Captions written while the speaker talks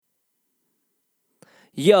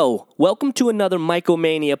Yo, welcome to another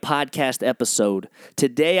Mycomania podcast episode.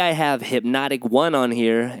 Today I have HIPNOTIK1 on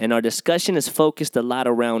here, and our discussion is focused a lot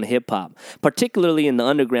around hip-hop, particularly in the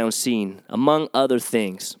underground scene, among other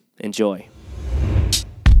things. Enjoy.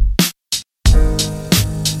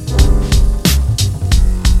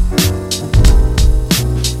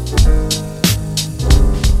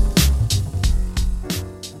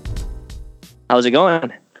 How's it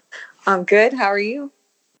going? I'm good. How are you?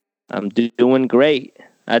 I'm doing great.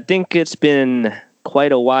 I think it's been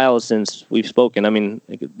quite a while since we've spoken. I mean,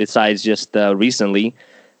 besides just recently,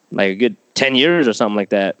 like a good 10 years or something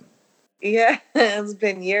like that. Yeah, it's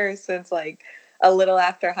been years since like a little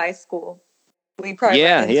after high school. We probably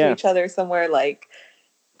ran into each other somewhere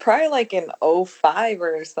probably like in '05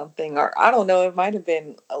 or something. Or I don't know, it might have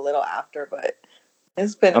been a little after, but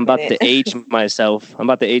it's been I'm about to age myself.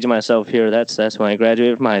 Here. That's when I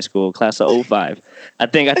graduated from high school, class of '05. I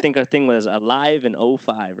think our thing was Alive in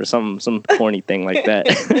 '05 or some corny thing like that.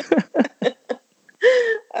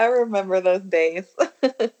 I remember those days.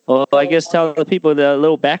 Well, I guess tell the people a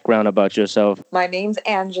little background about yourself. My name's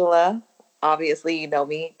Angela. Obviously, you know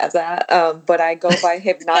me as that. But I go by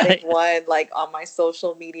HIPNOTIK1, like on my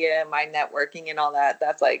social media and my networking and all that.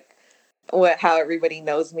 That's like how everybody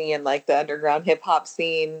knows me in like the underground hip hop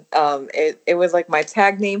scene. It was like my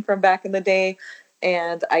tag name from back in the day.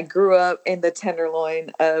 And I grew up in the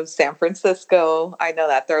Tenderloin of San Francisco. I know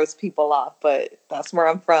that throws people off, but that's where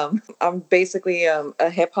I'm from. I'm basically a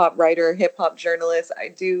hip hop writer, hip hop journalist. I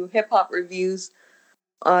do hip hop reviews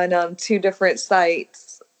on two different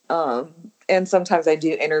sites. And sometimes I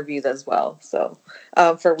do interviews as well. So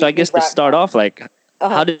I guess to start off, like,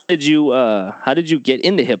 how did you get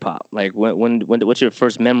into hip hop? Like, what's your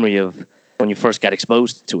first memory of when you first got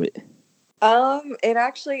exposed to it?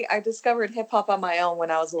 I discovered hip hop on my own when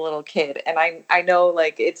I was a little kid. And I know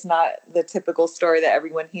like it's not the typical story that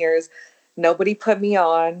everyone hears. Nobody put me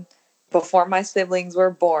on before my siblings were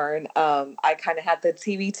born. I kind of had the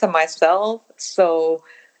TV to myself. So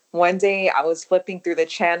one day I was flipping through the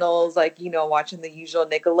channels, like, watching the usual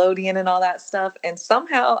Nickelodeon and all that stuff. And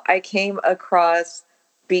somehow I came across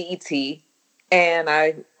BET and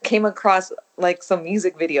I came across like some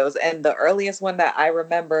music videos. And the earliest one that I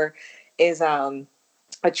remember is A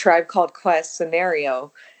Tribe Called Quest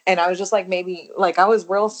Scenario. And I was just like, maybe like I was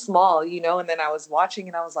real small, and then I was watching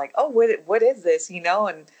and I was like, oh, what is this?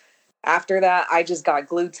 And after that, I just got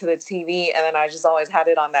glued to the TV, and then I just always had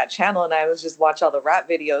it on that channel, and I was just watch all the rap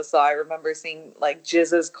videos. So I remember seeing like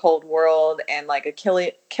Jizz's Cold World and like a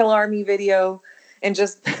Kill Army video, and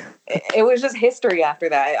just it was just history after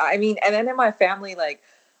that. I mean, and then in my family, like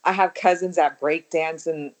I have cousins that break dance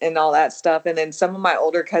and all that stuff, and then some of my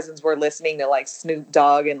older cousins were listening to like Snoop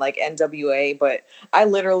Dogg and like NWA, but I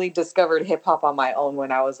literally discovered hip hop on my own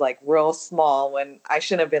when I was like real small, when I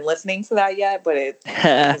shouldn't have been listening to that yet, but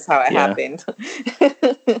that's how it happened.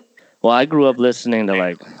 Well, I grew up listening to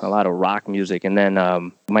like a lot of rock music, and then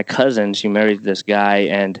my cousin, she married this guy,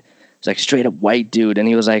 and it's like straight up white dude, and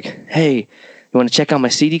he was like, "Hey, you want to check out my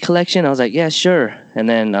CD collection?" I was like, "Yeah, sure." And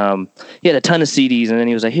then he had a ton of CDs, and then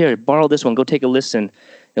he was like, "Here, borrow this one. Go take a listen."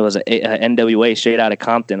 It was a NWA straight out of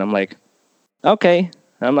Compton. I'm like, "Okay,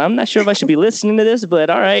 I'm not sure if I should be listening to this, but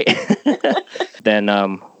all right." Then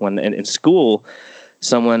when in school,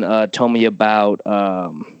 someone told me about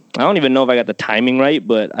I don't even know if I got the timing right,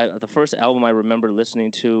 but the first album I remember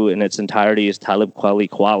listening to in its entirety is Talib Kweli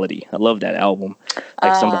Quality. I love that album.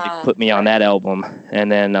 Like somebody put me on that album,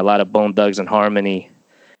 and then a lot of Bone Thugs and Harmony.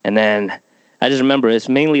 And then I just remember it's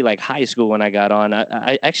mainly like high school when I got on.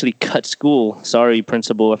 I actually cut school. Sorry,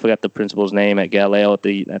 principal. I forgot the principal's name at Galileo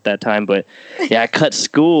at that time. But yeah, I cut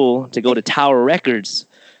school to go to Tower Records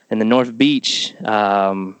in the North Beach.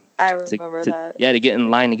 I remember that. Yeah, to get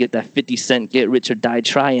in line to get that 50 Cent Get Rich or Die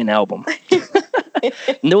Trying album.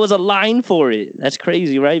 And there was a line for it. That's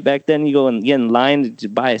crazy, right? Back then, you go and get in line to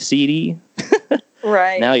buy a CD.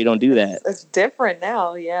 Right. Now you don't do that. It's different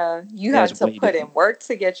now, yeah. You had to put in work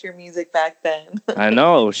to get your music back then. I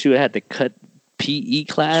know. Shoot, I had to cut PE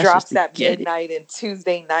class. Drops at midnight and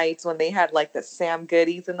Tuesday nights when they had like the Sam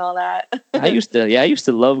Goodies and all that. I used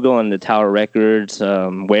to love going to Tower Records,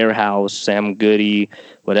 Warehouse, Sam Goody,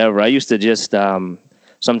 whatever. I used to just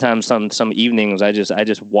sometimes some evenings I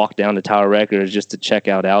just walk down to Tower Records just to check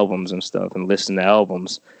out albums and stuff and listen to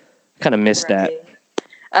albums. Kind of miss that.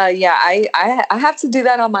 Yeah, I have to do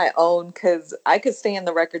that on my own because I could stay in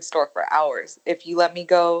the record store for hours. If you let me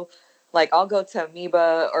go, like I'll go to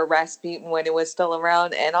Amoeba or Rasputin when it was still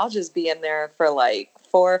around, and I'll just be in there for like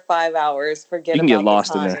 4 or 5 hours. Forget about the time. You can get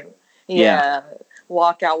lost in there. Yeah,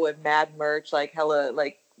 walk out with mad merch, like hella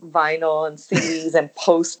like vinyl and CDs and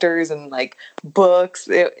posters and like books.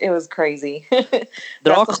 It was crazy. They're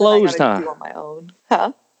That's all something I closed, gotta huh? do on my own.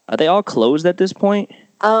 Huh? Are they all closed at this point?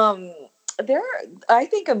 Um, there. I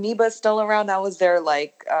think Amoeba's still around. I was there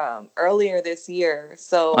like earlier this year, On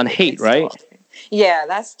so Hate, it's still right? open. Yeah,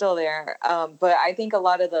 that's still there. But I think a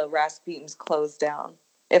lot of the Rasputin's closed down.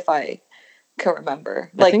 If I can remember,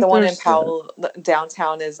 I like the think one in there's Powell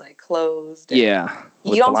downtown is like closed, and yeah,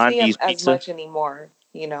 you with don't see them Blondie's as Pizza. much anymore.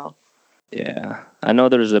 You know. Yeah, I know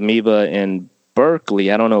there's Amoeba in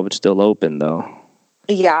Berkeley. I don't know if it's still open though.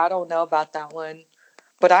 Yeah, I don't know about that one,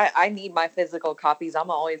 but I need my physical copies. I'm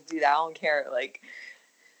always do that. I don't care. Like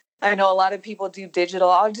I know a lot of people do digital.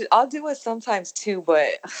 I'll do it sometimes too, but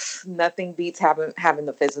nothing beats having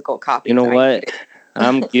the physical You copies. know I need what?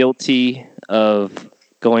 I'm it. guilty of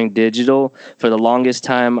going digital. For the longest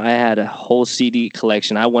time, I had a whole CD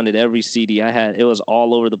collection. I wanted every CD I had. It was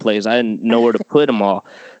all over the place. I didn't know where to put them all.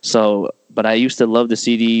 So, but I used to love the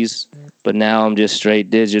CDs, but now I'm just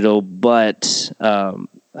straight digital. But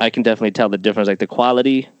I can definitely tell the difference. Like the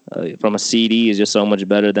quality from a CD is just so much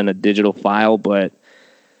better than a digital file. But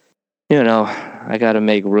you know, I got to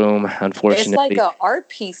make room, It's like unfortunately. a art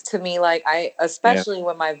piece to me. Like Yeah. especially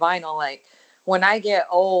with my vinyl, like when I get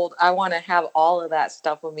old, I want to have all of that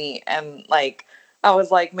stuff with me. And like, I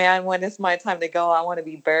was like, man, when it's my time to go, I want to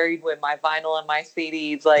be buried with my vinyl and my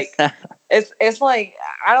CDs. Like, it's like,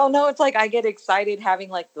 I don't know. It's like I get excited having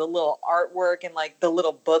like the little artwork and like the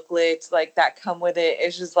little booklets like that come with it.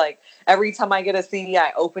 It's just like every time I get a CD,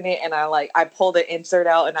 I open it and I pull the insert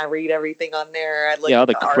out and I read everything on there. I look Yeah, all at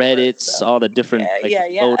the the artwork. credits, So all the different yeah, like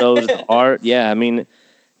the yeah, photos, the yeah. art. Yeah, I mean,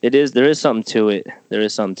 there is something to it. There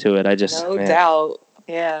is something to it. I just, No man, doubt.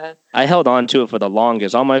 Yeah. I held on to it for the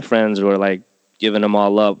longest. All my friends were like giving them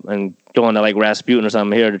all up and going to like Rasputin or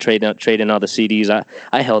something here to trade in all the CDs.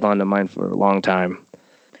 I held on to mine for a long time,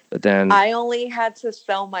 but then I only had to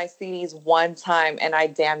sell my CDs one time and I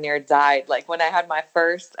damn near died. Like when I had my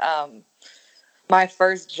first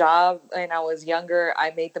job and I was younger,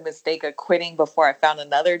 I made the mistake of quitting before I found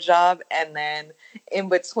another job. And then in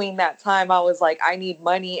between that time, I was like, I need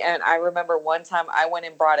money. And I remember one time I went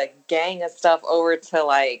and brought a gang of stuff over to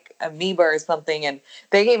like Amoeba or something. And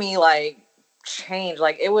they gave me like change.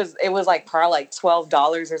 Like it was like probably like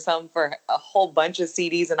 $12 or something for a whole bunch of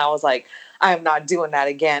CDs. And I was like, I am not doing that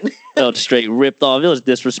again. felt straight ripped off. It was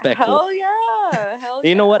disrespectful. Hell yeah. Hell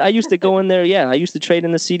You know what? I yeah. used to go in there. Yeah, I used to trade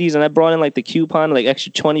in the CDs, and I brought in like the coupon, like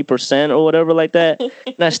extra 20% or whatever, like that.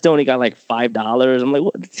 And I still only got like $5. I'm like,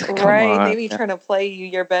 what? Come Right. on, They be man. trying to play you.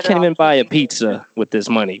 You're better Can't even off buy a keeping it. pizza with this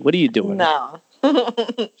money. What are you doing? No.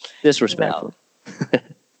 Disrespectful. No,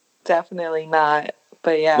 definitely not.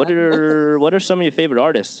 But What yeah, are some of your favorite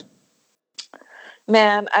artists?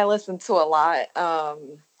 man, I listen to a lot.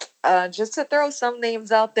 Just to throw some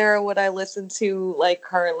names out there, what I listen to like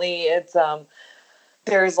currently, it's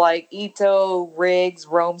there's like Ito, Riggs,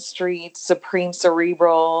 Rome Street, Supreme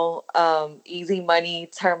Cerebral, Easy Money,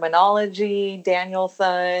 Terminology,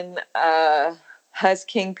 Danielson, Hus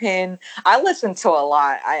Kingpin. I listen to a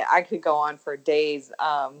lot. I could go on for days.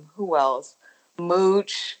 Who else?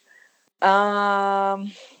 Mooch.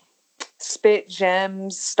 Um, Spit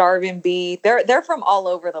Gems, Starving Bee. They're from all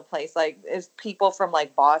over the place. Like it's people from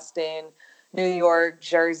like Boston, New York,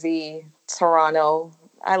 Jersey, Toronto.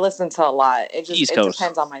 I listen to a lot. East It Coast.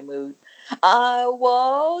 depends on my mood.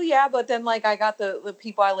 Well, yeah, but then like I got the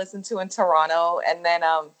people I listen to in Toronto, and then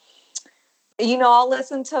I'll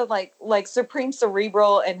listen to like Supreme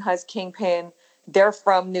Cerebral and Hus Kingpin. They're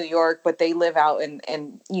from New York, but they live out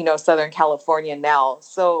in Southern California now.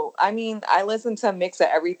 So I mean, I listen to a mix of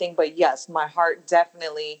everything, but yes, my heart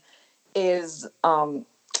definitely is in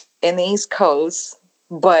the East Coast.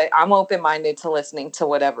 But I'm open minded to listening to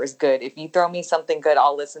whatever's good. If you throw me something good,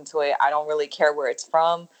 I'll listen to it. I don't really care where it's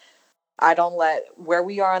from. I don't let where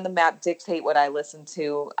we are on the map dictate what I listen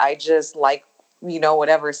to. I just like,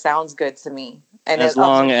 whatever sounds good to me. And As a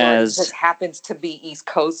long majority just as happens to be East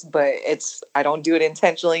Coast, but I don't do it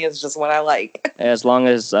intentionally. It's just what I like. as long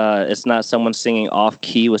as it's not someone singing off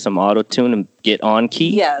key with some auto tune and get on key.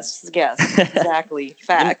 Yes, exactly. you,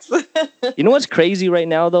 Facts. you know what's crazy right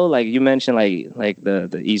now though? Like you mentioned, like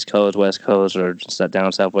the East Coast, West Coast, or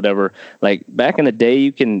down south, whatever. Like back in the day,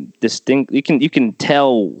 you can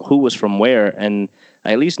tell who was from where, and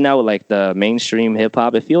at least now with like the mainstream hip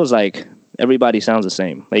hop, it feels like everybody sounds the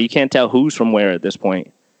same. Like you can't tell who's from where at this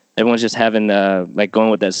point. Everyone's just having like going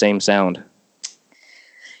with that same sound.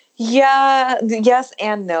 Yeah, yes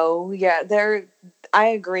and no. Yeah, I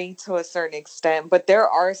agree to a certain extent, but there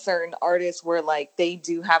are certain artists where like they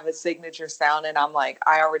do have a signature sound, and I'm like,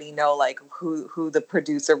 I already know like who the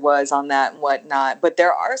producer was on that and whatnot. But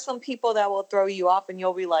there are some people that will throw you off, and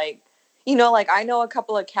you'll be like, like I know a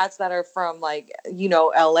couple of cats that are from like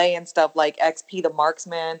LA and stuff, like XP the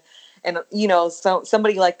Marksman, and so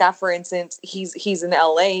somebody like that, for instance, he's in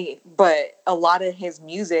LA, but a lot of his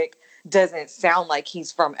music doesn't sound like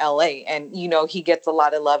he's from LA, and he gets a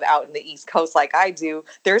lot of love out in the East Coast like I do.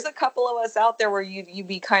 There's a couple of us out there where you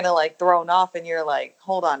be kind of like thrown off and you're like,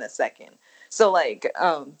 hold on a second. So like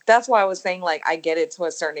that's why I was saying like I get it to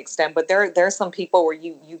a certain extent, but there's some people where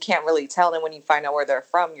you can't really tell, and when you find out where they're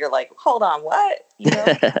from, you're like, hold on, what?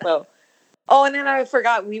 So oh, and then I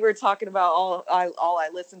forgot we were talking about all I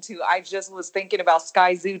listened to. I just was thinking about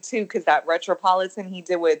Sky Zoo too, because that Retropolitan he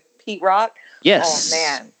did with Pete Rock. Oh Yes.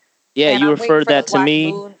 man. Yeah, And you I'm waiting referred for that to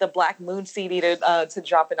me. The Black Moon CD to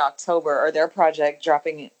drop in October, or their project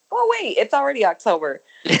dropping. Oh wait, it's already October.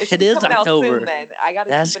 It should It be is coming out soon. October. Then I got to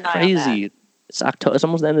keep That's an eye on that. crazy. It's October. It's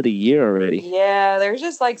almost the end of the year already. Yeah, there's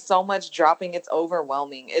just like so much dropping. It's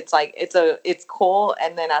overwhelming. It's like it's cool,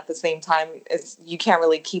 and then at the same time, it's you can't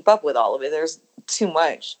really keep up with all of it. There's too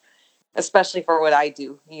much, especially for what I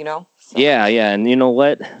do. So. Yeah, yeah, and you know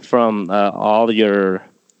what? From all the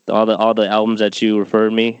albums that you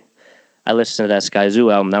referred me, I listened to that Sky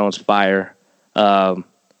Zoo album. That one's fire. Um,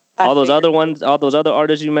 all those other ones, all those other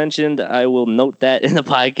artists you mentioned, I will note that in the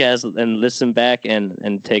podcast and listen back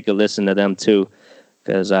and take a listen to them too.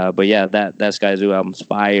 But yeah, that Sky Zoo album's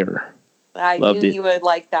fire. I Loved knew it. you would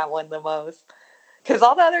like that one the most. Because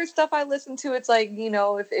all the other stuff I listen to, it's like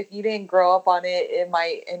if you didn't grow up on it, it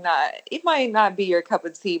might not be your cup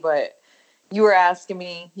of tea. But you were asking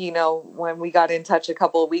me, when we got in touch a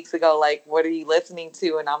couple of weeks ago, like what are you listening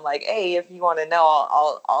to? And I'm like, hey, if you want to know,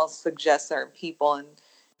 I'll suggest certain people and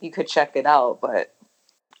you could check it out. But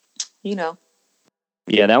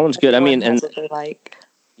Yeah, that one's good. I everyone mean, has and what they like.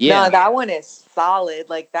 yeah, No, that one is solid.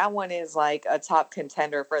 Like that one is like a top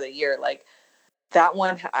contender for the year. Like that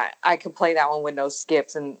one I could play that one with no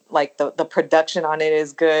skips, and like the production on it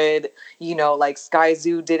is good. Like Sky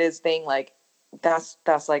Zoo did his thing. Like that's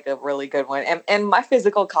like a really good one. And my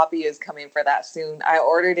physical copy is coming for that soon. I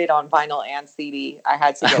ordered it on vinyl and CD. I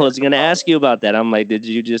had to I get it was gonna ask you about that. I'm like, did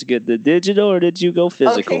you just get the digital or did you go Okay,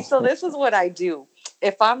 physical? so this is what I do.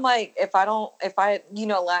 If I'm like, if I don't, if I, in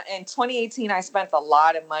 2018, I spent a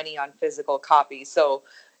lot of money on physical copies. So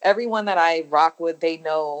everyone that I rock with, they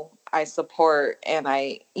know I support, and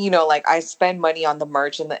like I spend money on the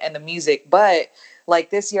merch and the music. But like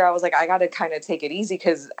this year, I was like, I got to kind of take it easy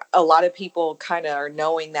because a lot of people kind of are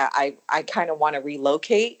knowing that I kind of want to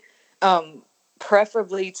relocate. Um,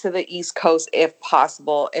 Preferably to the East Coast if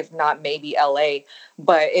possible, if not maybe LA.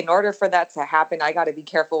 But in order for that to happen, I got to be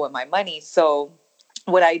careful with my money. So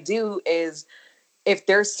what I do is if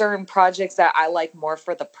there's certain projects that I like more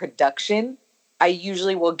for the production, I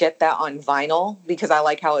usually will get that on vinyl because I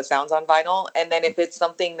like how it sounds on vinyl. And then if it's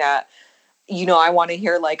something that I want to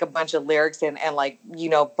hear like a bunch of lyrics and like,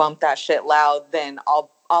 bump that shit loud, then I'll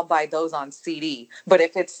buy those on CD. But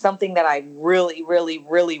if it's something that I really, really,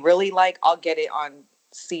 really, really like, I'll get it on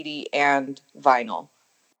CD and vinyl.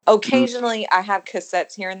 Mm. Occasionally I have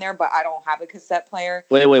cassettes here and there, but I don't have a cassette player.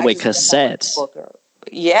 I Wait, just get them when cassettes. people throw.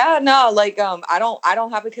 Yeah, no, like I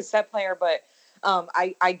don't have a cassette player, but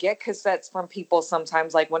I get cassettes from people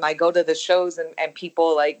sometimes, like when I go to the shows and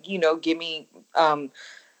people like, give me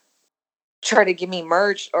try to give me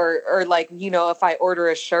merch, or like if I order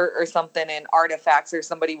a shirt or something and Artifacts or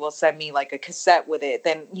somebody will send me like a cassette with it,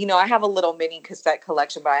 then I have a little mini cassette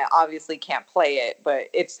collection, but I obviously can't play it, but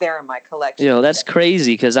it's there in my collection. That's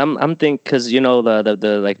crazy because I'm think because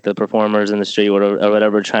the like the performers in the street or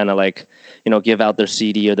whatever trying to like give out their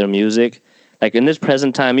CD or their music. Like in this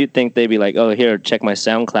present time, you'd think they'd be like, oh, here, check my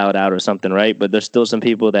SoundCloud out or something, right? But there's still some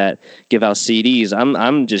people that give out CDs.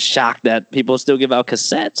 I'm just shocked that people still give out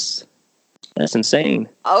cassettes. That's insane.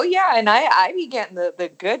 Oh yeah, and I be getting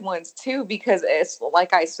the good ones too, because it's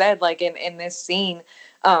like I said, like in this scene,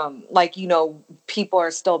 like people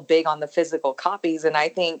are still big on the physical copies, and I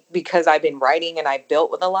think because I've been writing and I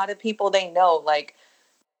built with a lot of people, they know like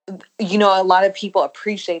a lot of people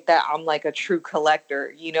appreciate that I'm like a true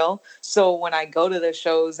collector. So when I go to the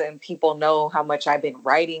shows and people know how much I've been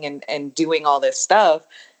writing and doing all this stuff,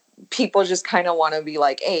 people just kind of want to be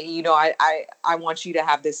like, hey, I want you to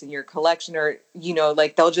have this in your collection, or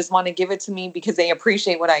like they'll just want to give it to me because they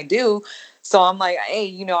appreciate what I do. So I'm like,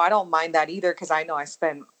 hey, I don't mind that either, because I know I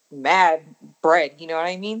spend mad bread, you know what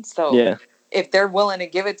I mean? So Yeah. if they're willing to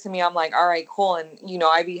give it to me, I'm like, all right, cool. And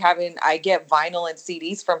I get vinyl and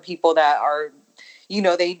CDs from people that are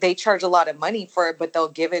they charge a lot of money for it, but they'll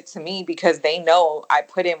give it to me because they know I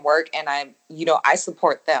put in work and I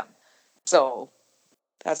support them. So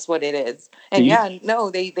that's what it is. Do And you yeah, no,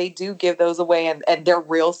 they do give those away, and they're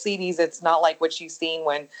real CDs. It's not like what you seen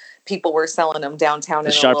when people were selling them downtown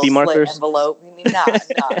the in a little Sharpie slit markers? envelope. I mean, nah.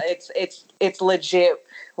 It's legit.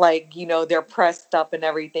 Like, they're pressed up and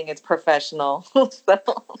everything. It's professional.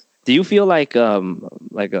 So, Do you feel like a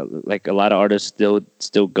lot of artists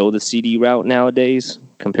still go the CD route nowadays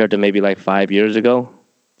compared to maybe like 5 years ago?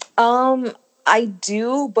 um, I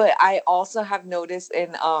do, but I also have noticed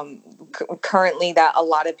in currently that a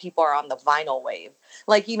lot of people are on the vinyl wave.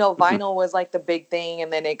 Like, Mhm. vinyl was like the big thing,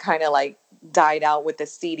 and then it kind of like died out with the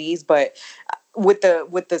CDs. But with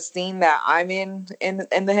the scene that I'm in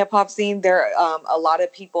the hip hop scene, there a lot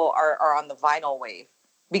of people are on the vinyl wave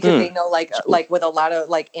because Hmm. they know, like That's cool. like with a lot of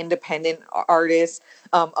like independent artists,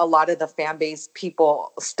 a lot of the fan base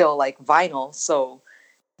people still like vinyl. So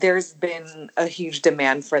there's been a huge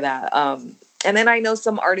demand for that. And then I know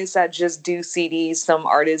some artists that just do CDs, some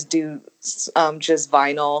artists do just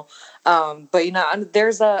vinyl. But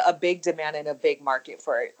there's a big demand and a big market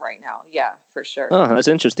for it right now. Yeah, for sure. Oh, that's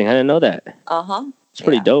interesting. I didn't know that. Uh-huh. It's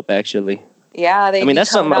pretty Yeah. dope, actually. Yeah, I they mean, be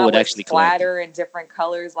that's coming something I out would with actually collect. splatter and different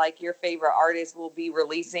colors. Like your favorite artist will be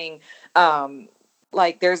releasing, um,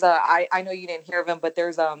 like there's I know you didn't hear of him, but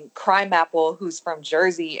there's Crime Apple who's from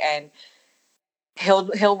Jersey, and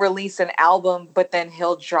he'll release an album, but then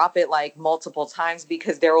he'll drop it like multiple times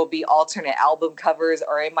because there will be alternate album covers,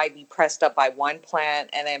 or it might be pressed up by one plant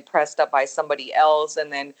and then pressed up by somebody else,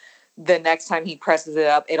 and then the next time he presses it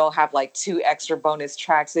up, it'll have like two extra bonus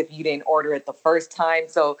tracks if you didn't order it the first time.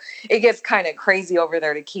 So it gets kind of crazy over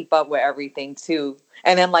there to keep up with everything too.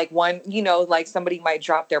 And then like like somebody might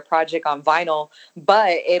drop their project on vinyl,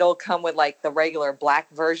 but it'll come with like the regular black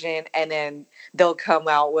version, and then they'll come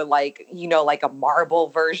out with like like a marble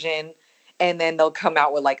version, and then they'll come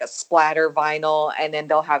out with like a splatter vinyl, and then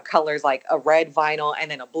they'll have colors like a red vinyl and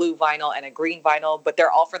then a blue vinyl and a green vinyl, but they're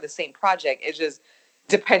all for the same project. It's just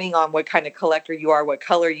depending on what kind of collector you are, what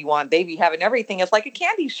color you want, they be having everything. It's like a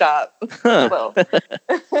candy shop. Huh. So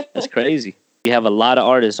That's crazy. You have a lot of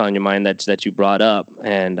artists on your mind that you brought up,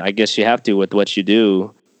 and I guess you have to with what you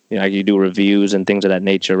do. Like you do reviews and things of that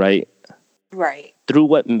nature, right? right. Through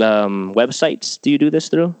what websites do you do this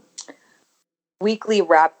through?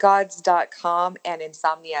 weeklyrapgods.com and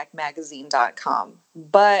insomniacmagazine.com.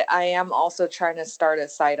 But I am also trying to start a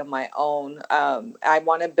site of my own. I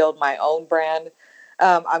want to build my own brand.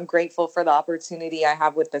 I'm grateful for the opportunity I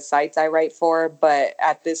have with the sites I write for, but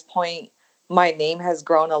at this point, my name has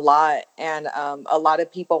grown a lot, and a lot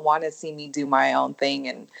of people want to see me do my own thing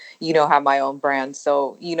and have my own brand.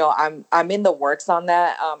 So I'm in the works on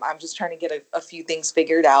that. I'm just trying to get a few things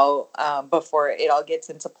figured out before it all gets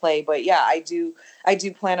into play. But yeah, I do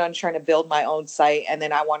plan on trying to build my own site, and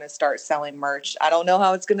then I want to start selling merch. I don't know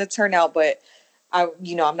how it's going to turn out, but I'm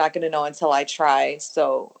not going to know until I try.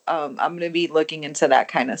 So I'm going to be looking into that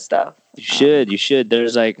kind of stuff. You should. You should.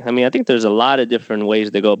 There's like, I mean, I think there's a lot of different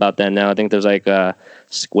ways to go about that now. I think there's like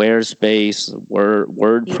Squarespace, Yeah,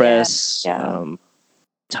 WordPress, yeah.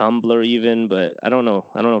 Tumblr, even. But I don't know.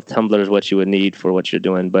 I don't know if Tumblr is what you would need for what you're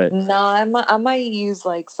doing. But No, I might use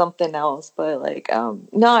like something else, but like no,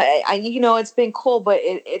 it's been cool, but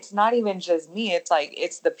it's not even just me. It's like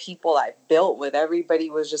it's the people I built with. Everybody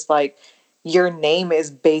was just like, your name is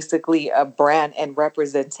basically a brand and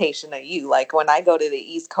representation of you. Like when I go to the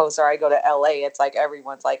East Coast or I go to LA, it's like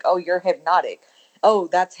everyone's like, "Oh, you're Hypnotic. Oh,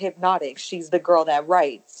 that's Hypnotic. She's the girl that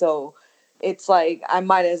writes." So it's like I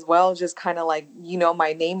might as well just kind of like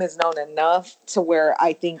my name is known enough to where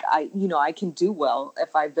I think I can do well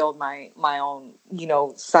if I build my own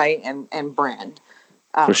site and brand.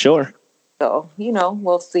 for Um, sure. so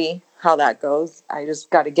we'll see how that goes. I just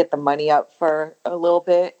got to get the money up for a little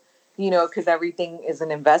bit, because everything is an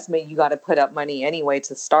investment. You got to put up money anyway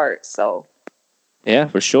to start. So Yeah,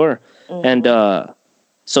 for sure. And mhm.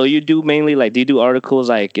 so you do mainly like, do you do articles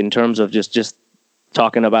like in terms of just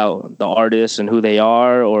talking about the artists and who they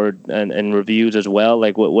are, or and reviews as well?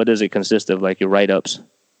 Like what does it consist of? Like your write ups?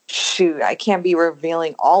 Shoot, I can't be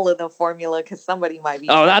revealing all of the formula because somebody might be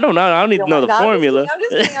Oh, trying I don't know. I don't need to know stealing. the No, I'm just kidding. formula. I'm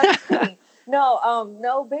just kidding. I'm just kidding. No,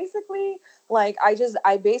 no. Basically, like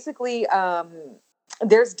I basically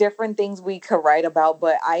there's different things we could write about,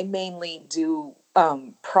 but I mainly do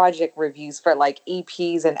project reviews for like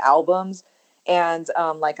EPs and albums. And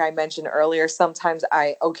like I mentioned earlier, sometimes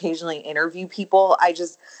I occasionally interview people. I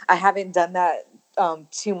haven't done that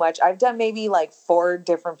too much. I've done maybe like four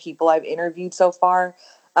different people I've interviewed so far,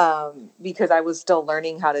 because I was still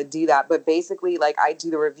learning how to do that. But basically, like I do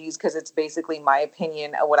the reviews because it's basically my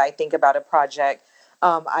opinion of what I think about a project.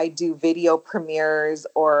 I do video premieres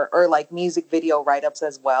or like music video write-ups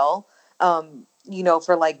as well.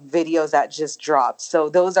 For like videos that just dropped. So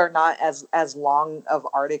those are not as long of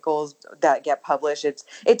articles that get published.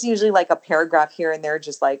 It's usually like a paragraph here and there,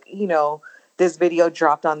 just like, this video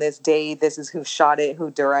dropped on this day. This is who shot it,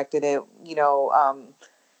 who directed it,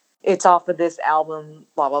 it's off of this album,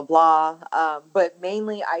 blah, blah, blah. But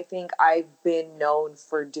mainly, I think I've been known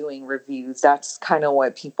for doing reviews. That's kind of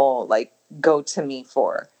what people like go to me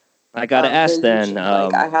for. I gotta ask They're then. usually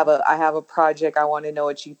like, I have a project. I want to know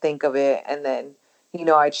what you think of it. And then,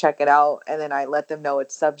 I check it out and then I let them know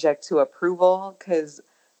it's subject to approval, because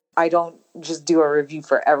I don't just do a review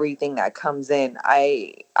for everything that comes in.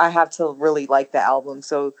 I have to really like the album.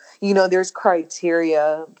 So, there's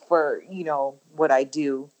criteria for, what I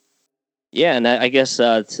do. Yeah, and I guess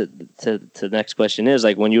to the next question is,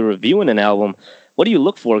 like, when you're reviewing an album, what do you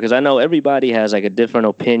look for? Because I know everybody has like a different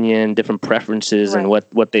opinion, different preferences, and Right.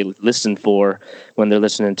 what they listen for when they're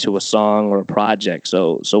listening to a song or a project.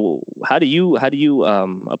 So how do you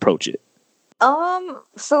approach it?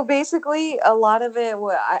 So basically a lot of it,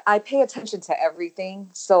 I pay attention to everything.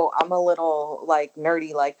 So I'm a little like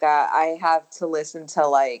nerdy like that. I have to listen to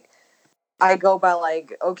like, I go by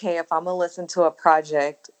like, okay, if I'm gonna listen to a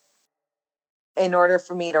project, in order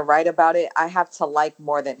for me to write about it, I have to like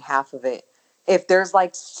more than half of it. If there's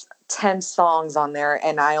like 10 songs on there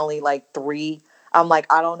and I only like three, I'm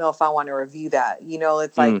like, I don't know if I want to review that.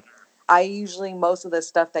 It's Mm, like, I usually, most of the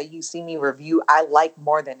stuff that you see me review, I like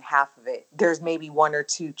more than half of it. There's maybe one or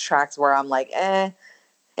two tracks where I'm like, eh,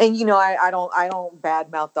 and I don't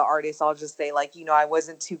badmouth the artist. I'll just say like, I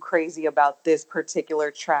wasn't too crazy about this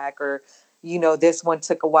particular track, or this one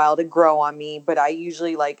took a while to grow on me. But I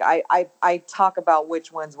usually like, I talk about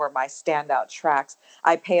which ones were my standout tracks.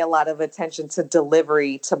 I pay a lot of attention to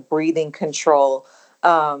delivery, to breathing control,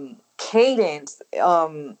 cadence,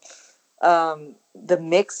 the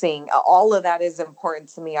mixing. All of that is important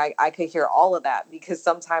to me. I could hear all of that, because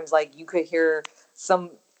sometimes like you could hear some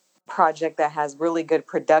project that has really good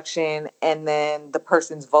production and then the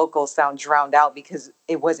person's vocals sound drowned out because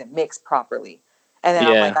it wasn't mixed properly. And then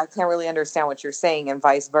I'm like, yeah, I can't really understand what you're saying, and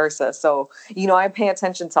vice versa. So, I pay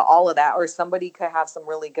attention to all of that. Or somebody could have some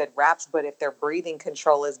really good raps, but if their breathing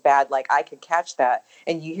control is bad, like I could catch that.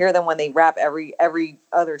 And you hear them when they rap, every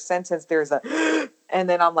other sentence there's a and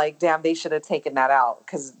then I'm like, damn, they should have taken that out,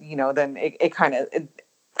 because then it kind of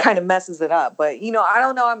messes it up. But I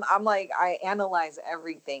don't know. I'm like, I analyze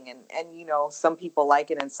everything, and some people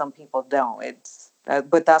like it and some people don't. It's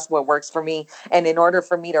but that's what works for me. And in order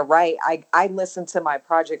for me to write, I listen to my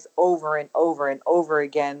projects over and over and over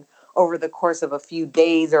again over the course of a few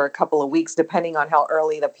days or a couple of weeks, depending on how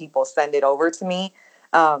early the people send it over to me.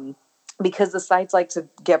 Um, because the sites like to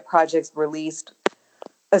get projects released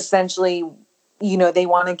essentially, they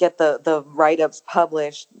want to get the write-ups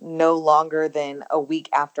published no longer than a week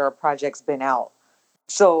after a project's been out.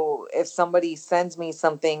 So if somebody sends me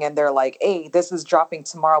something and they're like, hey, this is dropping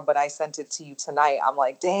tomorrow, but I sent it to you tonight, I'm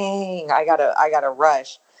like, dang, I gotta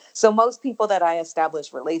rush. So most people that I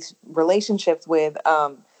establish relationships with,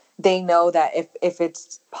 they know that if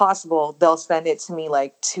it's possible, they'll send it to me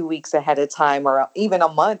like 2 weeks ahead of time, or even a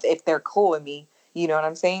month if they're cool with me. You know what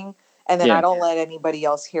I'm saying? And then I yeah, don't let anybody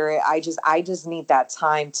else hear it. I just need that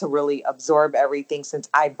time to really absorb everything, since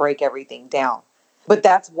I break everything down. But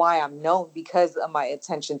that's why I'm known, because of my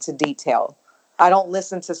attention to detail. I don't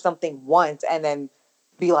listen to something once and then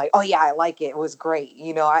be like, oh yeah, I like it. It was great.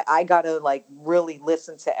 I gotta like really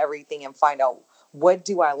listen to everything and find out, what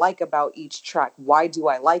do I like about each track? Why do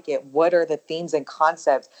I like it? What are the themes and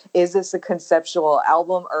concepts? Is this a conceptual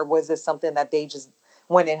album, or was this something that they just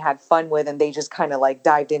went and had fun with, and they just kind of like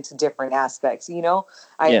dived into different aspects?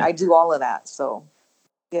 I, yeah. I do all of that. So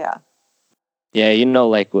yeah. Yeah,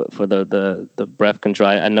 like for the breath control,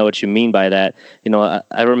 I know what you mean by that.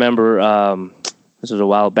 I remember this was a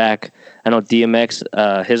while back. I know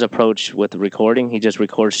DMX, his approach with recording, he just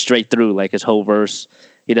records straight through, like his whole verse.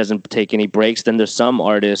 He doesn't take any breaks. Then there's some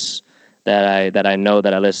artists that I know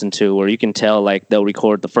that I listen to where you can tell, like, they'll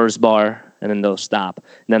record the first bar and then they'll stop,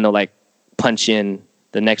 and then they'll like punch in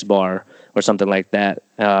the next bar or something like that.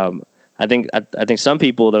 I think some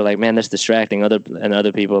people, they're like, man, that's distracting.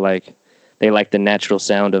 Other people, like, they like the natural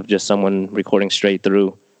sound of just someone recording straight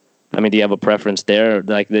through. I mean, do you have a preference there?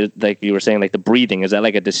 Like you were saying, like the breathing, is that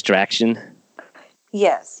like a distraction?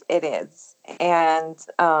 Yes, it is. And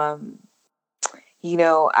I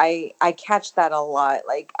catch that a lot.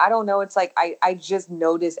 Like, I don't know, it's like I just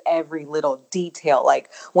notice every little detail. Like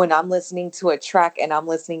when I'm listening to a track and I'm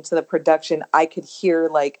listening to the production, I could hear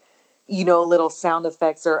like little sound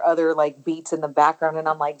effects or other like beats in the background, and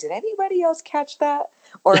I'm like, did anybody else catch that?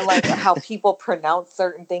 Or like how people pronounce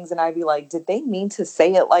certain things, and I'd be like, did they mean to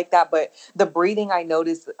say it like that? But the breathing, I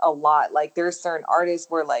noticed a lot. Like there's certain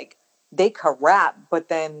artists where like they could rap, but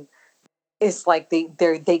then it's like they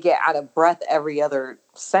get out of breath every other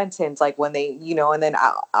sentence, like when they, and then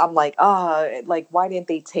I'm like, like why didn't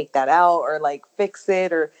they take that out or like fix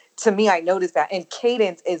it? Or to me, I noticed that. And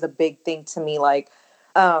cadence is a big thing to me. Like,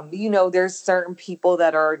 there's certain people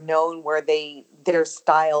that are known where their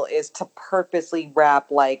style is to purposely rap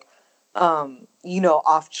like,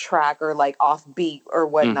 off track or like off beat or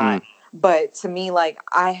whatnot. But to me, like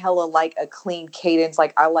I hella like a clean cadence.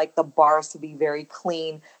 Like I like the bars to be very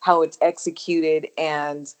clean, how it's executed,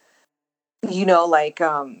 and like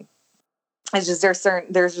it's just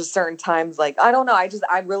there's just certain times like I don't know.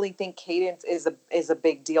 I really think cadence is a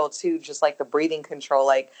big deal too. Just like the breathing control.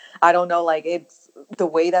 Like I don't know, like it's the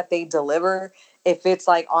way that they deliver. If it's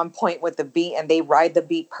like on point with the beat and they ride the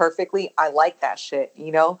beat perfectly, I like that shit.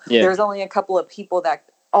 Yeah. There's only a couple of people that.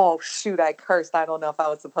 Oh shoot! I cursed. I don't know if I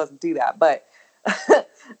was supposed to do that, but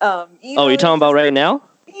You're talking about right now?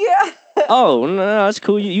 Yeah. Oh no, that's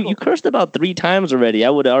cool. You cursed about 3 times already. I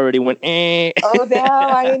would have already went. Eh. Oh damn!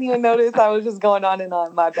 I didn't even notice. I was just going on and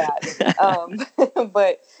on. My bad.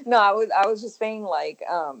 But no, I was just saying like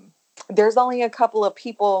there's only a couple of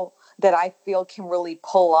people that I feel can really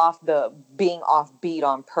pull off the being offbeat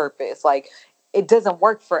on purpose. Like it doesn't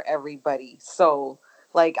work for everybody. So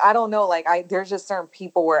like I don't know. Like there's just certain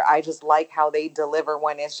people where I just like how they deliver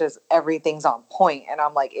when it's just everything's on point, and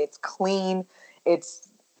I'm like it's clean. It's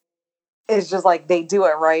just like they do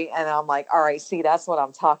it right, and I'm like, all right, see, that's what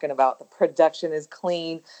I'm talking about. The production is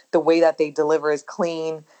clean, the way that they deliver is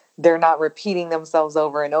clean. They're not repeating themselves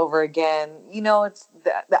over and over again. It's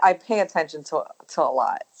I pay attention to a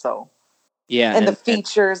lot. So Yeah, and the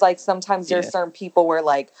features, like sometimes there's certain people where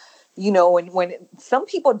like, when some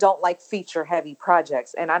people don't like feature heavy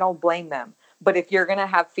projects, and I don't blame them. But if you're gonna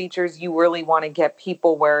have features, you really want to get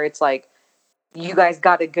people where it's like you guys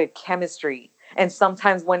got a good chemistry. And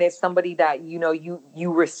sometimes when it's somebody that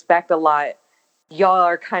you respect a lot, y'all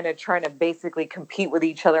are kind of trying to basically compete with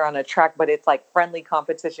each other on a track, but it's like friendly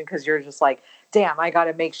competition because you're just like, damn, I got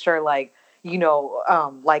to make sure like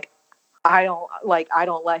like I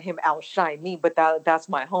don't let him outshine me, but that's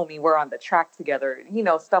my homie. We're on the track together,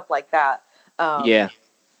 stuff like that. yeah.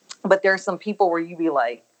 But there's some people where you be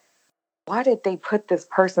like, why did they put this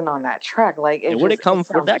person on that track? Like Where'd that come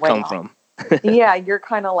from? Yeah, you're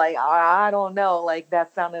kind of like, I don't know, like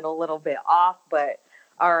that sounded a little bit off, but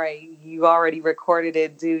all right, you already recorded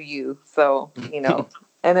it, do you? So,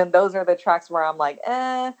 and then those are the tracks where I'm like,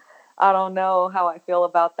 I don't know how I feel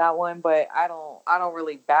about that one, but I don't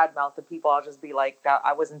really badmouth the people. I'll just be like that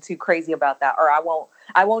I wasn't too crazy about that, or I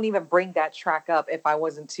won't even bring that track up if I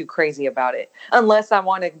wasn't too crazy about it. Unless I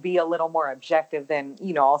want to be a little more objective, then,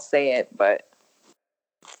 I'll say it, but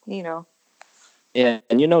you know. Yeah,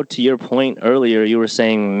 and to your point earlier, you were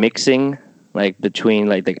saying mixing, like between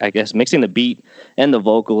like I guess mixing the beat and the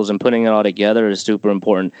vocals and putting it all together is super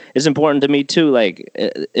important. It's important to me too. Like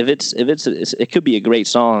it could be a great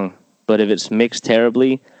song, but if it's mixed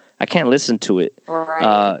terribly, I can't listen to it.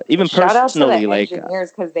 Right. Even Shout out to personally, the like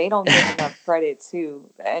engineers because they don't get enough credit too.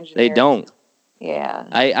 The they engineers. don't. Yeah.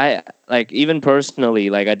 I like even personally,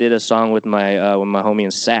 like I did a song with my homie in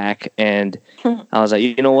Sac, and I was like,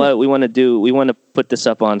 you know what, we want to put this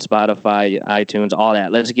up on Spotify, iTunes, all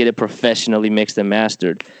that. Let's get it professionally mixed and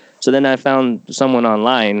mastered. So then I found someone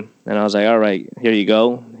online, and I was like, all right, here you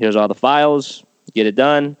go. Here's all the files. Get it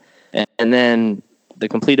done. And then the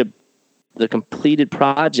completed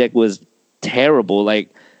project was terrible. Like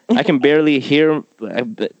I can barely hear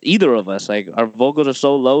either of us. Like our vocals are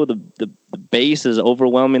so low, the bass is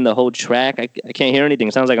overwhelming the whole track. I can't hear anything.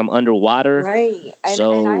 It sounds like I'm underwater. Right. And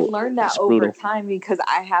I learned that over brutal. time because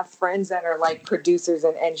I have friends that are like producers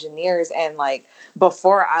and engineers, and like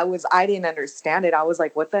before I didn't understand it. I was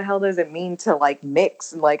like, what the hell does it mean to like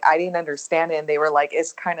mix? Like I didn't understand it, and they were like,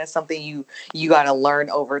 it's kind of something you got to learn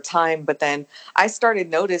over time. But then I started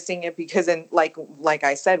noticing it because like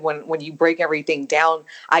I said, when you break everything down,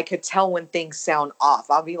 I could tell when things sound off.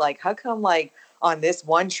 I'll be like, how come like on this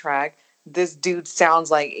one track this dude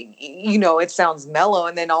sounds like, it sounds mellow,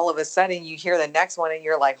 and then all of a sudden you hear the next one and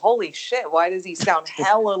you're like, holy shit, why does he sound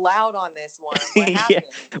hella loud on this one? What happened?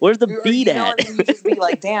 Yeah. Where's the beat at? And then you just be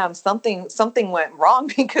like, damn, something went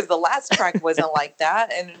wrong because the last track wasn't like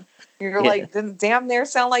that. And you're like, damn, there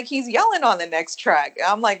sound like he's yelling on the next track.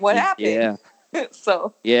 I'm like, what happened? Yeah.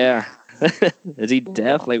 So yeah. Is he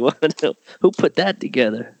deaf? Like what? Who put that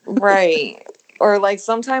together? Right. Or like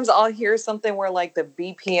sometimes I'll hear something where like the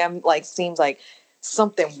BPM like seems like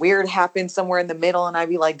something weird happened somewhere in the middle, and I'd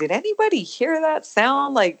be like, did anybody hear that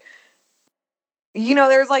sound? Like,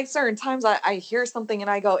 there's like certain times I hear something and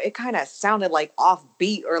I go, it kind of sounded like off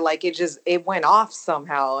beat, or like it went off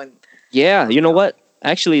somehow. And I Yeah, you don't know know. what?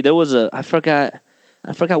 Actually, there was I forgot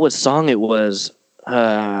what song it was.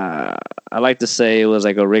 I like to say it was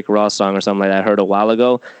like a Rick Ross song or something like that I heard a while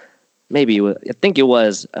ago. Maybe I think it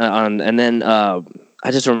was and then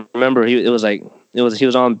I just remember he was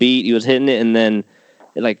on beat, he was hitting it, and then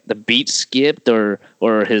like the beat skipped or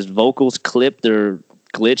his vocals clipped or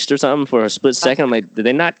glitched or something for a split second. I'm like, did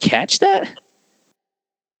they not catch that?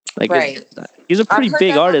 Like, Right. he's a I've pretty heard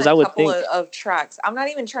big that on artist, a I would couple think. of tracks. I'm not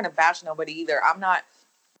even trying to bash nobody either. I'm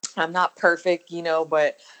not perfect,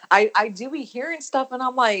 but I do be hearing stuff and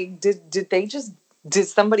I'm like, did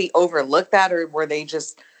somebody overlook that, or were they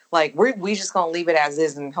just like, we just gonna leave it as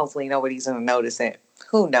is and hopefully nobody's gonna notice it?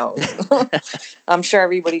 Who knows? I'm sure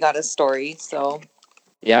everybody got a story. So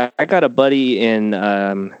Yeah, I got a buddy in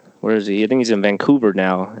where is he? I think he's in Vancouver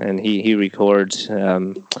now, and he records.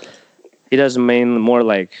 He does more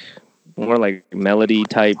like melody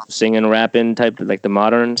type singing, rapping type, like the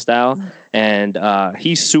modern style. And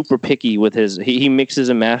he's super picky with he mixes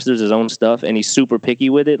and masters his own stuff, and he's super picky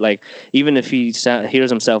with it. Like, even if he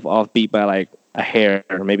hears himself offbeat by like a hair,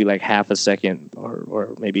 or maybe like half a second,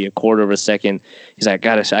 or maybe a quarter of a second, he's like,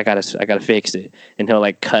 I gotta fix it, and he'll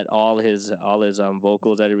like cut all his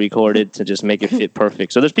vocals that he recorded to just make it fit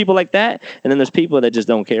perfect. So there's people like that, and then there's people that just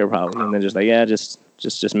don't care probably, and they're just like, yeah, just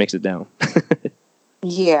mix it down.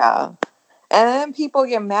 yeah. And then people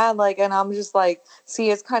get mad, like, and I'm just like,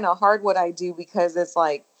 see, it's kind of hard what I do, because it's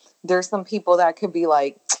like there's some people that could be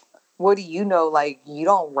like, what do you know? Like, you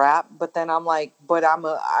don't rap. But then I'm like, but I'm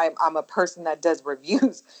a person that does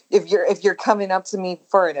reviews. If you're coming up to me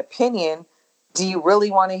for an opinion, do you really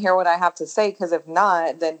want to hear what I have to say? Because if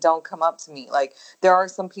not, then don't come up to me. Like, there are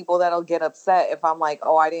some people that'll get upset if I'm like,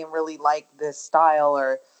 oh, I didn't really like this style,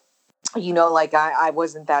 or like I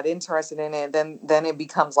wasn't that interested in it. Then it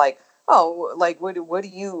becomes like, oh, like what do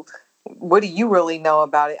you really know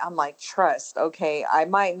about it? I'm like, trust. Okay, I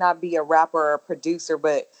might not be a rapper or a producer,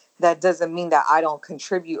 but that doesn't mean that I don't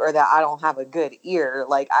contribute or that I don't have a good ear.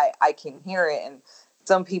 Like, I can hear it. And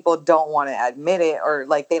some people don't want to admit it, or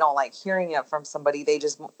like they don't like hearing it from somebody. They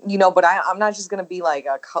just, but I'm not just going to be like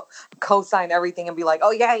a co-sign everything and be like,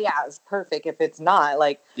 oh yeah, yeah, it's perfect. If it's not,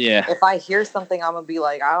 like, Yeah. if I hear something, I'm gonna be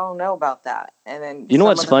like, I don't know about that. And then You know some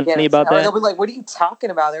what's of them get funny upset, about or they'll that? be like, what are you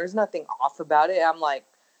talking about? There's nothing off about it. I'm like,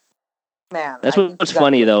 man, That's I think what's you gotta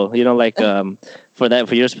funny get. though. Like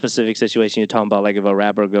for your specific situation, you're talking about like if a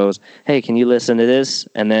rapper goes, "Hey, can you listen to this?"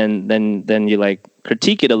 and then you like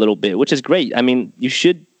critique it a little bit, which is great. I mean, you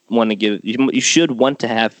should want to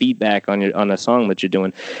have feedback on a song that you're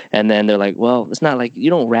doing, and then they're like, "Well, it's not like you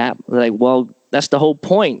don't rap." They're like, well, that's the whole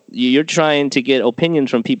point. You're trying to get opinions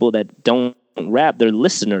from people that don't rap. They're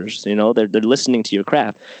listeners. They're listening to your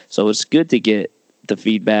craft. So it's good to get the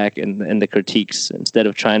feedback and the critiques instead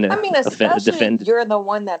of trying I to mean, especially if defend. you're the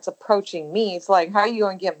one that's approaching me. It's like, how are you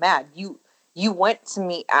gonna get mad? You went to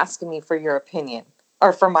me asking me for your opinion,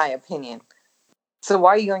 or for my opinion. So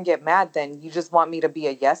why are you gonna get mad then? You just want me to be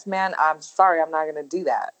a yes man? I'm sorry, I'm not gonna do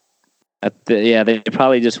that. Yeah, they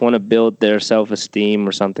probably just want to build their self-esteem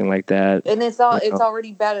or something like that. And it's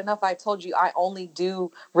already bad enough. I told you I only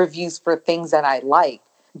do reviews for things that I like.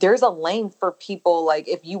 There's a lane for people, like,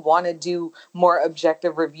 if you want to do more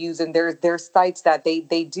objective reviews, and there's sites that they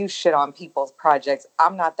do shit on people's projects.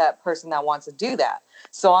 I'm not that person that wants to do that.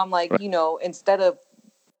 So I'm like, Right. instead of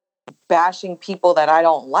bashing people that I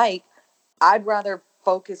don't like, I'd rather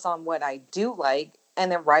focus on what I do like, and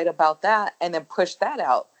then write about that, and then push that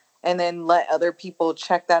out, and then let other people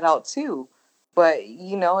check that out too. But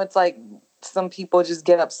it's like some people just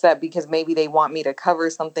get upset because maybe they want me to cover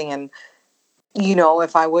something, and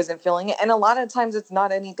if I wasn't feeling it. And a lot of times it's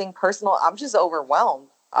not anything personal. I'm just overwhelmed.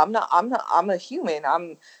 I'm a human.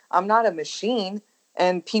 I'm not a machine.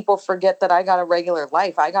 And people forget that I got a regular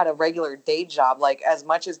life. I got a regular day job. Like, as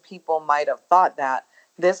much as people might have thought that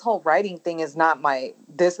this whole writing thing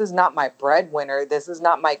this is not my breadwinner. This is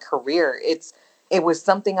not my career. It was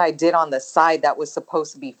something I did on the side that was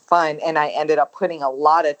supposed to be fun, and I ended up putting a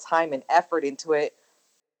lot of time and effort into it,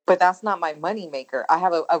 but that's not my money maker. I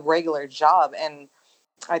have a regular job, and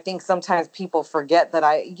I think sometimes people forget that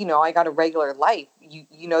I got a regular life.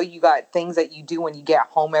 You got things that you do when you get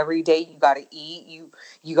home every day. You got to eat.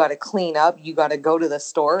 You got to clean up. You got to go to the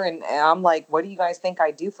store. And I'm like, what do you guys think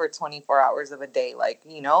I do for 24 hours of a day? Like,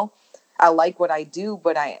 I like what I do,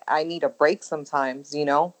 but I need a break sometimes.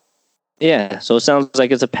 Yeah, so it sounds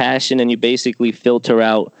like it's a passion, and you basically filter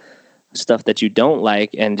out stuff that you don't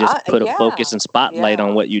like and just put a focus Yeah, and spotlight on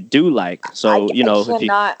yeah. what you do like. So, I if you,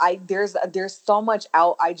 cannot. There's so much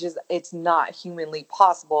out. It's not humanly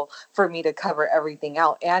possible for me to cover everything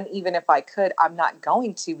out. And even if I could, I'm not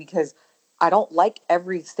going to, because I don't like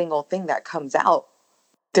every single thing that comes out.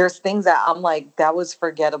 There's things that I'm like, that was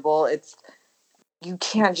forgettable. It's You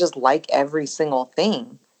can't just like every single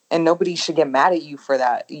thing. And nobody should get mad at you for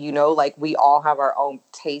that. Like, we all have our own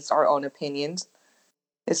tastes, our own opinions.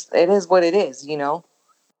 It is what it is,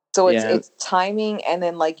 So yeah, it's timing, and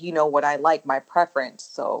then, like, what I like, my preference.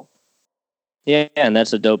 So yeah, and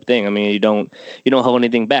that's a dope thing. I mean, you don't hold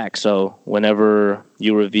anything back. So whenever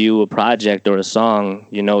you review a project or a song,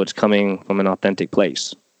 it's coming from an authentic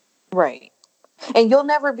place. right. And you'll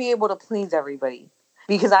never be able to please everybody,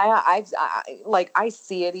 because I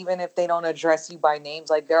see it, even if they don't address you by names.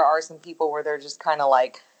 Like, there are some people where they're just kind of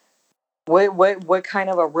like, what kind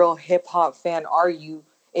of a real hip hop fan are you,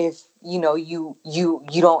 if you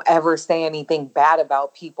don't ever say anything bad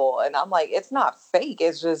about people? And I'm like, it's not fake.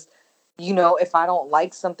 It's just, if I don't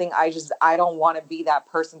like something, I don't want to be that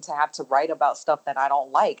person to have to write about stuff that I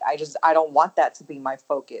don't like. I don't want that to be my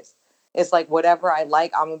focus. It's like, whatever I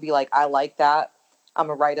like, I'm gonna be like, I like that, I'm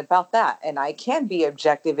gonna write about that. And I can be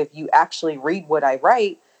objective if you actually read what I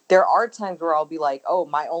write. There are times where I'll be like, oh,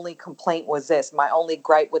 my only complaint was this. My only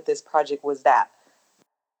gripe with this project was that.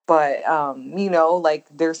 But like,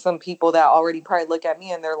 there's some people that already probably look at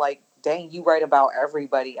me and they're like, dang, you write about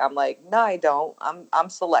everybody. I'm like, no, I don't. I'm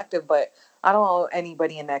selective, but I don't owe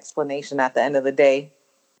anybody an explanation at the end of the day.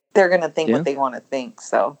 They're gonna think Yeah. what they want to think.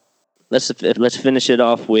 So Let's finish it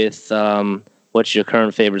off with what your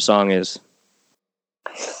current favorite song is.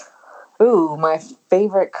 ooh, my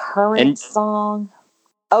favorite current And song.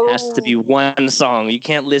 has to be Oh, one song. You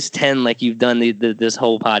can't list 10 like you've done this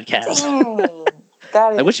whole podcast. dang.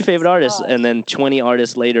 That Like, what's is your favorite artist? tough. And then 20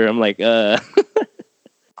 artists later, I'm like, one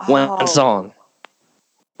Oh, song.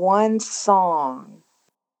 one song.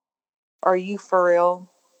 Are you for real?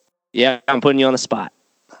 Yeah, I'm putting you on the spot.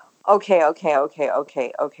 Okay. All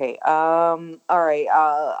right.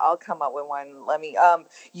 I'll come up with one. Let me.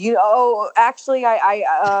 Actually,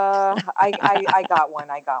 I got one.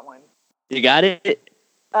 I got one. You got it?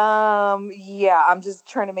 Yeah. I'm just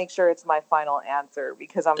trying to make sure it's my final answer,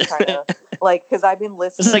 because I'm trying to, This because I've been is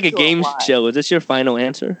listening like a to a game lot. show. Is this your final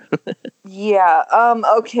answer? Yeah.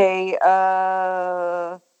 Okay.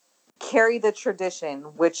 Carry the Tradition,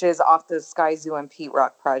 which is off the Sky Zoo and Pete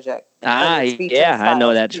Rock project, and it's featuring Yeah, I know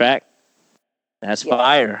Styles that P. track. That's Yeah.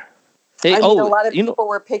 fire. Hey, I mean, a lot of you know, people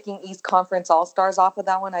were picking East Conference All Stars off of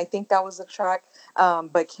that one. I think that was a track.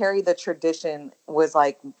 But Carry the Tradition was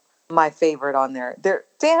like my favorite on there.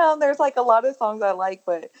 There's like a lot of songs I like,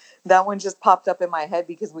 but that one just popped up in my head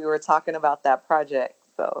because we were talking about that project.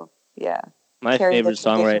 So yeah, my Carry the favorite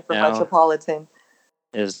song Tradition right for now Metropolitan.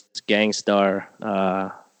 is Gangstar,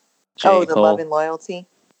 Oh, J. the Love Cole, and Loyalty,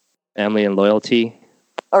 Family and Loyalty.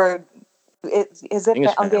 or is I it? think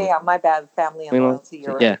it's Oh yeah, Family. yeah. My bad. Family and Loyalty.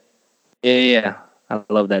 You're Yeah, right. yeah. I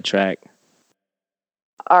love that track.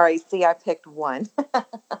 All right. See, I picked one.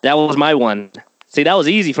 That was my one. See, that was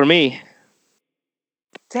easy for me.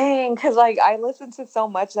 Dang, because like, I listen to so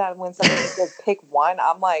much that when somebody says pick one,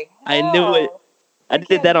 I'm like, I knew it. hell, I I did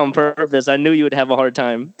can't that do on much. purpose. I knew you would have a hard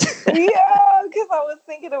time. Yeah, because I was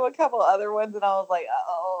thinking of a couple other ones, and I was like,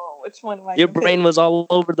 oh, which one am I Your gonna brain pick? was all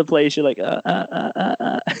over the place. You're like,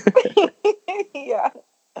 Yeah.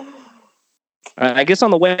 I guess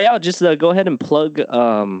on the way out, just go ahead and plug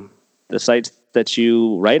the sites that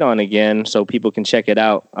you write on again so people can check it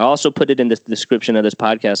out. I also put it in the description of this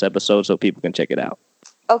podcast episode so people can check it out.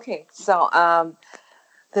 Okay, so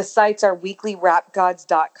the sites are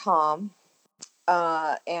weeklyrapgods.com,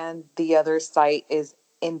 and the other site is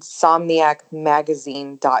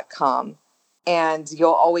insomniacmagazine.com. And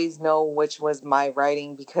you'll always know which was my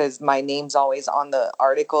writing because my name's always on the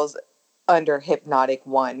articles under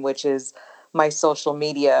HIPNOTIK1, which is my social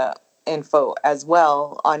media info as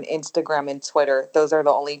well on Instagram and Twitter. Those are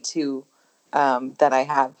the only two that I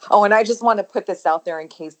have. Oh, and I just want to put this out there in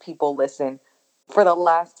case people listen. For the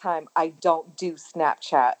last time, I don't do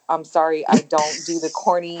Snapchat. I'm sorry, I don't do the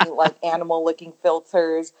corny, like, animal looking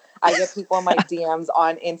filters. I get people in my DMs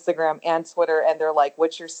on Instagram and Twitter, and they're like,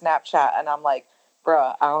 "What's your Snapchat?" And I'm like,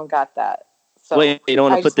 "Bruh, I don't got that." So Wait, you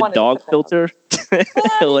don't want to I put just the wanted to dog put that out filter? there. Yeah,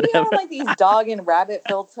 I mean, we Whatever. have like these dog and rabbit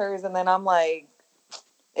filters, and then I'm like,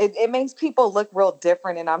 it makes people look real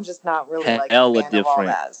different, and I'm just not really like a Hella fan of all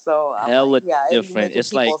different. that. So I'm like, Hella yeah, it'd be different. making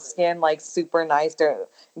It's like, people's skin like super nice.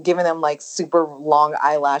 giving them like super long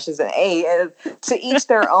eyelashes. And hey, to each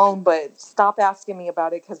their own, but stop asking me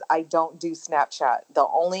about it because I don't do Snapchat. The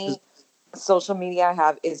only social media I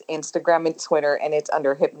have is Instagram and Twitter, and it's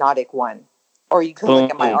under Hypnotic1. Or you can look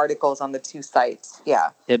at my Boom. articles on the two sites.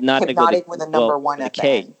 Yeah. Hypnotic Hypnotic with a number one at the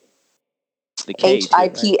end. The K too,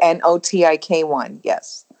 right? HIPNOTIK1,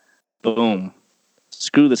 yes. Boom.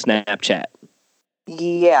 Screw the Snapchat.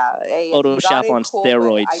 Yeah. Hey, if you got Photoshop it, on cool, but I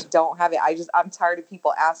steroids. don't have it. I'm tired of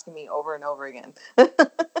people asking me over and over again.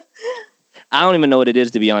 I don't even know what it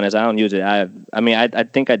is, to be honest. I don't use it. I mean, I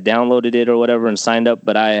think I downloaded it or whatever and signed up,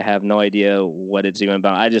 but I have no idea what it's even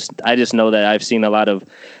about. I just know that I've seen a lot of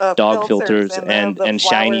dog filters and the and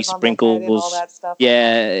shiny flowers on the head and all sprinkles. that stuff.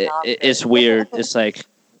 Yeah, Like, it's weird. It's like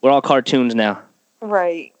we're all cartoons now.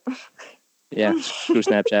 right. Yeah, screw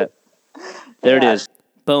Snapchat. There it is.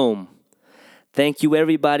 Boom. Thank you,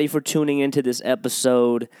 everybody, for tuning into this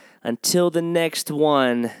episode. Until the next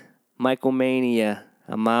one, Michael Mania,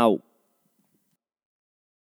 I'm out.